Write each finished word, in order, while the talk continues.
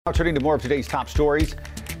Now turning to more of today's top stories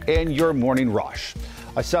and your morning rush.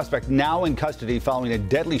 A suspect now in custody following a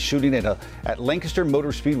deadly shooting at Lancaster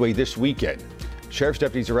Motor Speedway this weekend. Sheriff's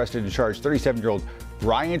deputies arrested and charged 37-year-old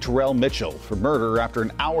Brian Terrell Mitchell for murder after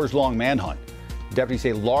an hours-long manhunt. Deputies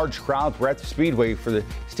say large crowds were at the speedway for the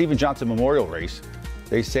Stephen Johnson Memorial Race.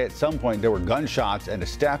 They say at some point there were gunshots and a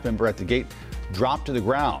staff member at the gate dropped to the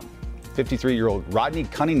ground. 53-year-old Rodney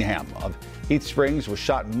Cunningham of Heath Springs was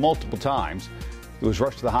shot multiple times. He was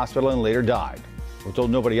rushed to the hospital and later died. We're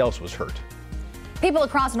told nobody else was hurt. People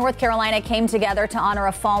across North Carolina came together to honor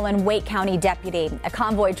a fallen Wake County deputy. A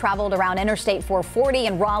convoy traveled around Interstate 440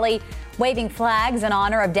 in Raleigh, waving flags in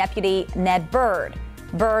honor of Deputy Ned Byrd.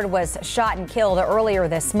 Byrd was shot and killed earlier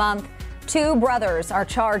this month. Two brothers are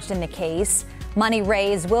charged in the case. Money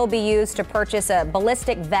raised will be used to purchase a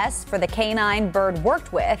ballistic vest for the canine Byrd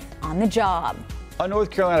worked with on the job. A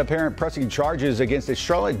North Carolina parent pressing charges against a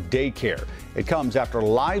Charlotte daycare. It comes after a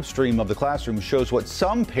live stream of the classroom shows what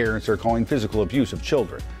some parents are calling physical abuse of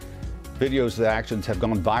children. Videos of the actions have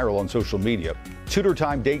gone viral on social media. Tutor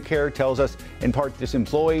Time Daycare tells us in part this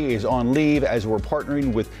employee is on leave as we're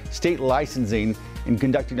partnering with state licensing in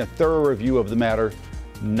conducting a thorough review of the matter.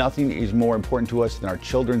 Nothing is more important to us than our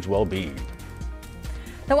children's well-being.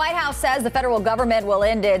 The White House says the federal government will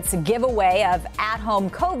end its giveaway of at-home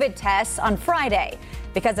COVID tests on Friday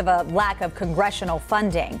because of a lack of congressional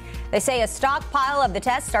funding. They say a stockpile of the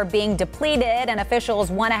tests are being depleted and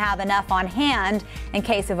officials want to have enough on hand in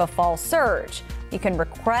case of a fall surge. You can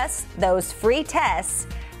request those free tests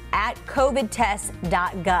at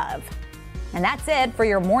covidtest.gov. And that's it for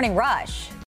your morning rush.